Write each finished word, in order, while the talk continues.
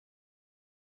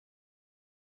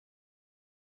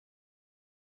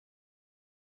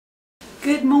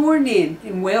Good morning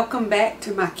and welcome back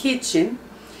to my kitchen.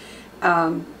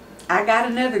 I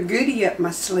got another goodie up my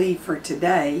sleeve for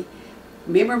today.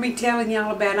 Remember me telling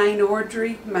y'all about Aunt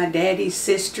Audrey, my daddy's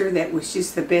sister that was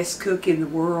just the best cook in the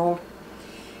world?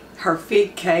 Her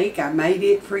fig cake, I made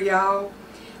it for y'all.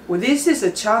 Well, this is a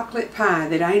chocolate pie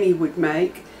that Auntie would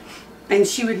make, and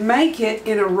she would make it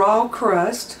in a raw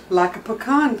crust like a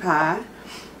pecan pie,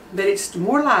 but it's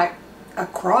more like a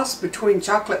cross between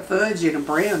chocolate fudge and a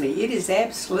brownie. It is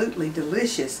absolutely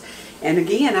delicious. And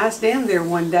again, I was down there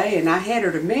one day and I had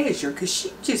her to measure because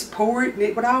she'd just pour it and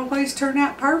it would always turn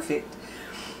out perfect.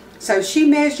 So she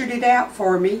measured it out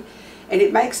for me, and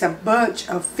it makes a bunch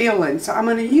of filling. So I'm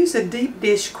going to use a deep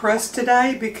dish crust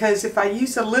today because if I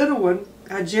use a little one,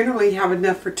 I generally have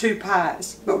enough for 2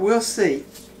 pies. But we'll see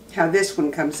how this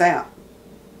one comes out.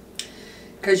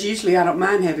 Because usually I don't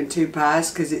mind having 2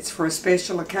 pies because it's for a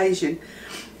special occasion.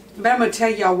 But I'm going to tell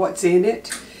y'all what's in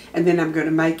it, and then I'm going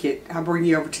to make it. I'll bring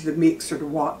you over to the mixer to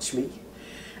watch me.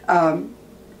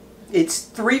 It's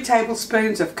 3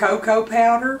 tablespoons of cocoa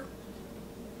powder,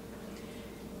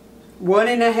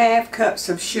 1½ cups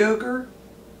of sugar,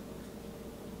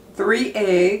 3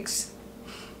 eggs,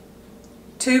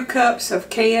 2 cups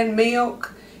of canned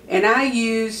milk, and I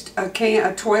used a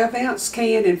 12-ounce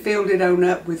can and filled it on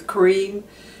up with cream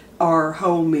or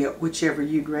whole milk, whichever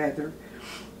you'd rather.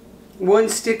 1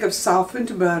 stick of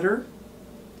softened butter,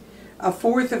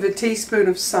 1/4 teaspoon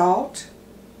of salt,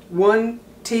 1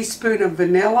 teaspoon of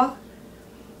vanilla,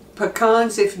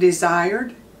 pecans if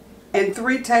desired, and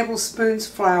 3 tablespoons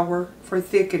flour for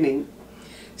thickening.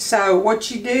 So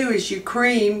what you do is you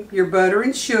cream your butter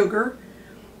and sugar,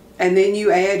 and then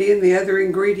you add in the other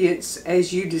ingredients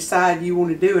as you decide you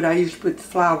want to do it. I usually put the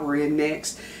flour in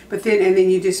next. And then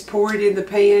you just pour it in the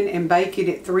pan and bake it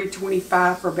at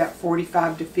 325 for about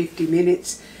 45 to 50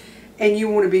 minutes. And you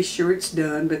want to be sure it's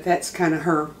done, but that's kind of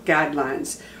her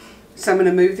guidelines. So I'm going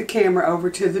to move the camera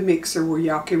over to the mixer where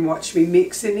y'all can watch me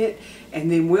mixing it, and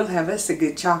then we'll have us a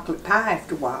good chocolate pie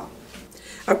after a while.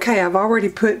 Okay, I've already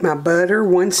put my butter,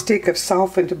 1 stick of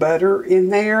softened butter in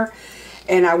there.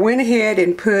 And I went ahead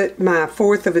and put my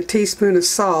 1/4 teaspoon of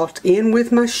salt in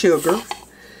with my sugar.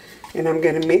 And I'm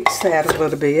going to mix that a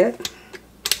little bit.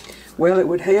 Well, it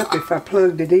would help if I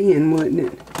plugged it in, wouldn't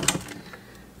it?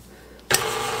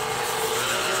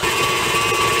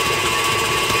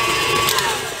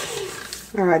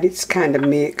 Alright, it's kind of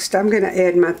mixed. I'm going to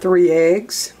add my 3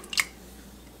 eggs.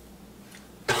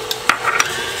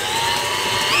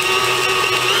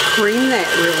 Cream that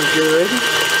really good.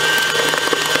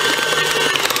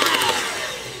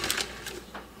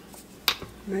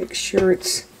 Make sure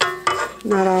it's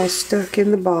not all stuck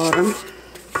in the bottom.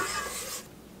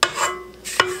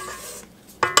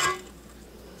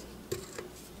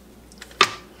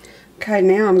 Okay,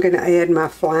 now I'm going to add my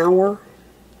flour.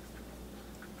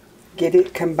 Get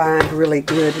it combined really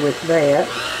good with that.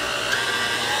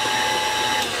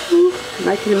 Ooh,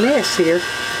 making a mess here.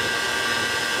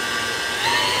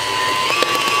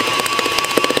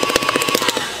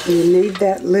 You need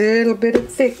that little bit of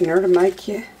thickener to make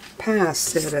your pie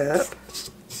set up.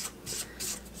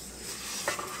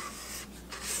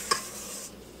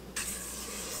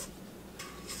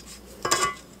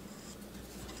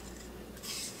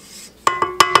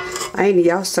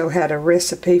 Auntie also had a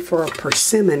recipe for a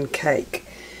persimmon cake.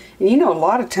 And you know, a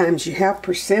lot of times you have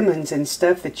persimmons and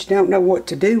stuff that you don't know what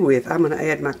to do with. I'm going to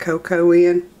add my cocoa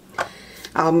in.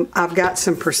 I've got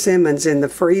some persimmons in the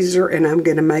freezer, and I'm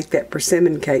going to make that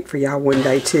persimmon cake for y'all one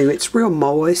day too. It's real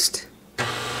moist.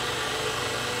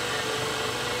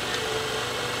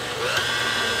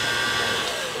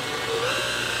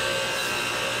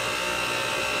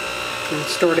 And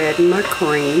start adding my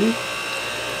cream.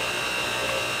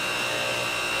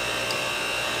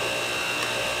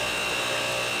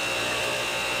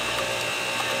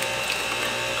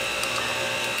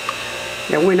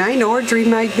 Now, when Aunt Audrey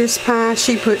made this pie,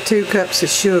 she put 2 cups of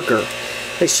sugar,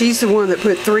 but she's the one that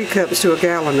put 3 cups to a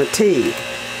gallon of tea.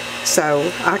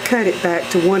 So I cut it back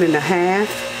to 1½.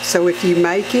 So if you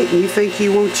make it and you think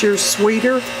you want yours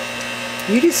sweeter,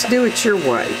 you just do it your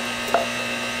way.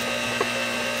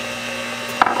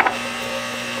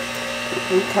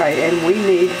 Okay, and we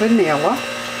need vanilla.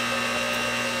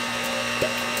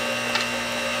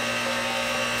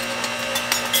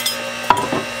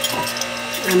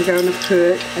 I'm going to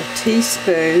put a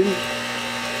teaspoon,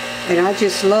 and I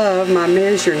just love my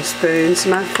measuring spoons.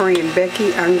 My friend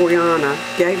Becky Anguiana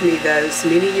gave me those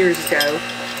many years ago.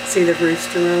 See the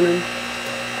rooster on them?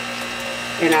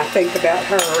 And I think about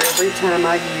her every time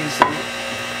I use them.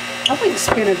 I went and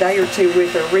spent a day or 2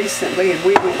 with her recently, and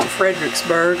we went to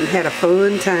Fredericksburg and had a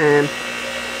fun time.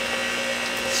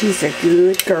 She's a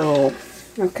good girl.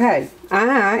 Okay,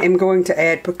 I am going to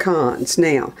add pecans.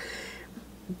 Now,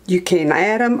 you can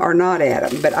add them or not add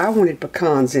them, but I wanted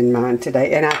pecans in mine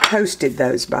today, and I toasted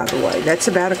those, by the way. That's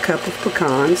about a cup of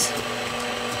pecans.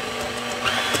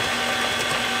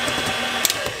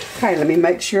 Okay, let me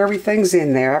make sure everything's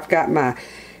in there. I've got my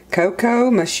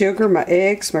cocoa, my sugar, my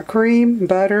eggs, my cream,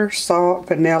 butter, salt,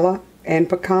 vanilla, and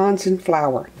pecans and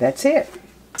flour. That's it.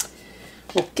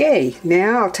 Okay,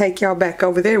 now I'll take y'all back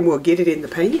over there and we'll get it in the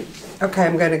pan. Okay,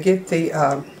 I'm going to get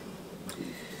the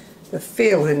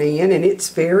filling in, and it's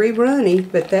very runny,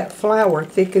 but that flour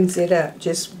thickens it up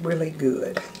just really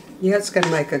good. Yeah, it's going to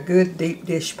make a good deep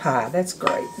dish pie. That's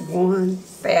great. One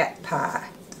fat pie.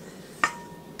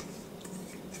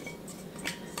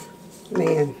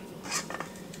 Man,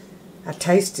 I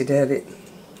tasted of it.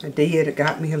 I did. It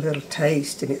got me a little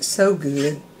taste, and it's so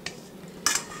good.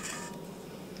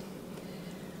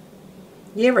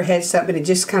 You ever had something that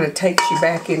just kind of takes you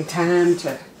back in time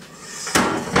to...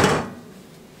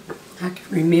 I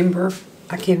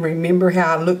can remember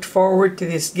how I looked forward to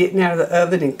this getting out of the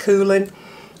oven and cooling.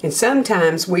 And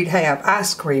sometimes we'd have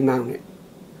ice cream on it.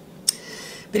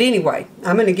 But anyway,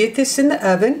 I'm going to get this in the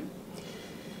oven.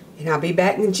 And I'll be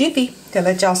back in a jiffy to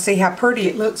let y'all see how pretty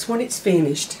it looks when it's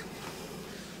finished.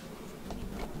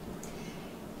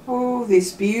 Oh,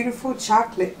 this beautiful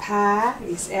chocolate pie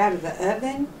is out of the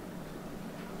oven.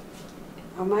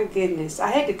 Oh my goodness.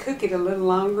 I had to cook it a little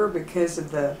longer because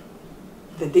of the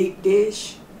deep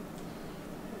dish.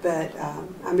 But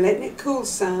I'm letting it cool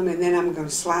some, and then I'm going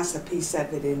to slice a piece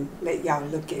of it and let y'all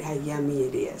look at how yummy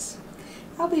it is.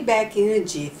 I'll be back in a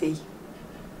jiffy.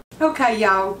 Okay,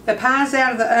 y'all, the pie's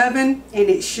out of the oven, and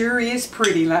it sure is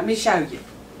pretty. Let me show you.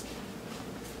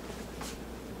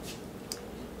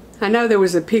 I know there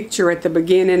was a picture at the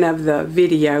beginning of the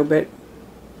video, but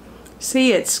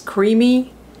see, it's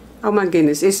creamy. Oh my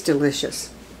goodness, it's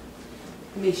delicious.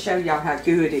 Let me show y'all how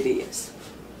good it is.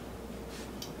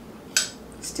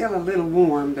 It's still a little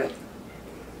warm, but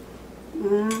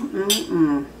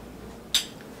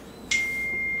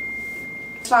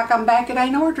It's like I'm back at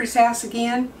Aunt Audrey's house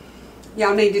again.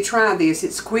 Y'all need to try this.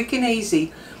 It's quick and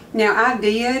easy. Now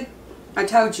I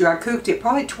told you I cooked it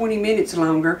probably 20 minutes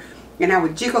longer, and I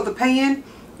would jiggle the pan,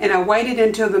 and I waited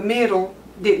until the middle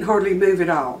didn't hardly move at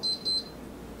all,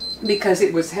 because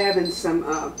it was having some,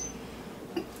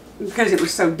 because it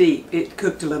was so deep, it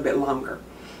cooked a little bit longer.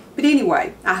 But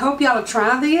anyway, I hope y'all will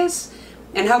try this,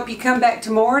 and hope you come back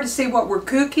tomorrow to see what we're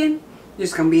cooking.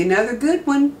 There's going to be another good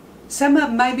one. Some of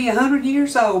them may be 100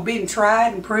 years old, being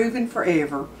tried and proven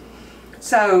forever.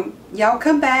 So, y'all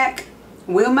come back,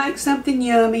 we'll make something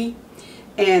yummy,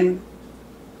 and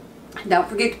don't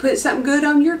forget to put something good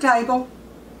on your table.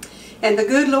 And the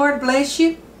good Lord bless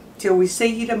you till we see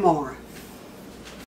you tomorrow.